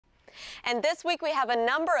And this week we have a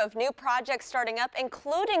number of new projects starting up,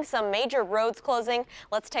 including some major roads closing.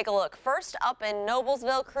 Let's take a look. First up in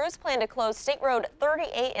Noblesville, crews plan to close State Road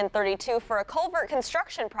 38 and 32 for a culvert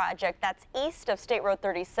construction project that's east of State Road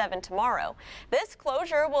 37 tomorrow. This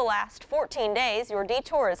closure will last 14 days. Your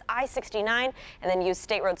detour is I-69 and then use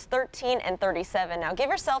State Roads 13 and 37. Now give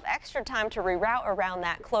yourself extra time to reroute around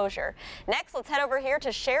that closure. Next, let's head over here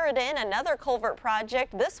to Sheridan, another culvert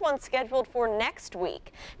project. This one's scheduled for next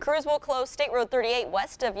week. Crews will close State Road 38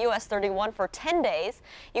 west of US 31 for 10 days.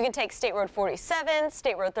 You can take State Road 47,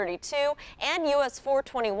 State Road 32, and US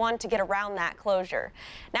 421 to get around that closure.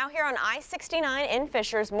 Now here on I-69 in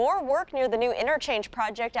Fishers, more work near the new interchange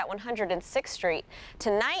project at 106th Street.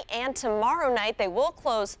 Tonight and tomorrow night, they will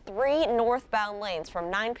close 3 northbound lanes from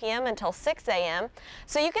 9 p.m. until 6 a.m.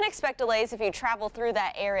 So you can expect delays if you travel through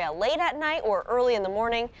that area late at night or early in the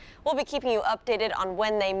morning. We'll be keeping you updated on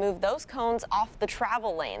when they move those cones off the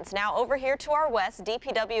travel lanes. Now over here to our west,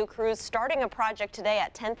 DPW crews starting a project today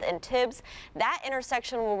at 10th and Tibbs. That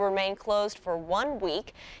intersection will remain closed for 1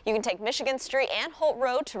 week. You can take Michigan Street and Holt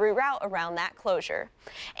Road to reroute around that closure.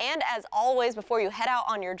 And as always, before you head out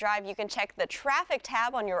on your drive, you can check the traffic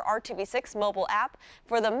tab on your RTV6 mobile app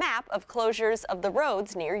for the map of closures of the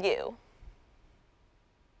roads near you.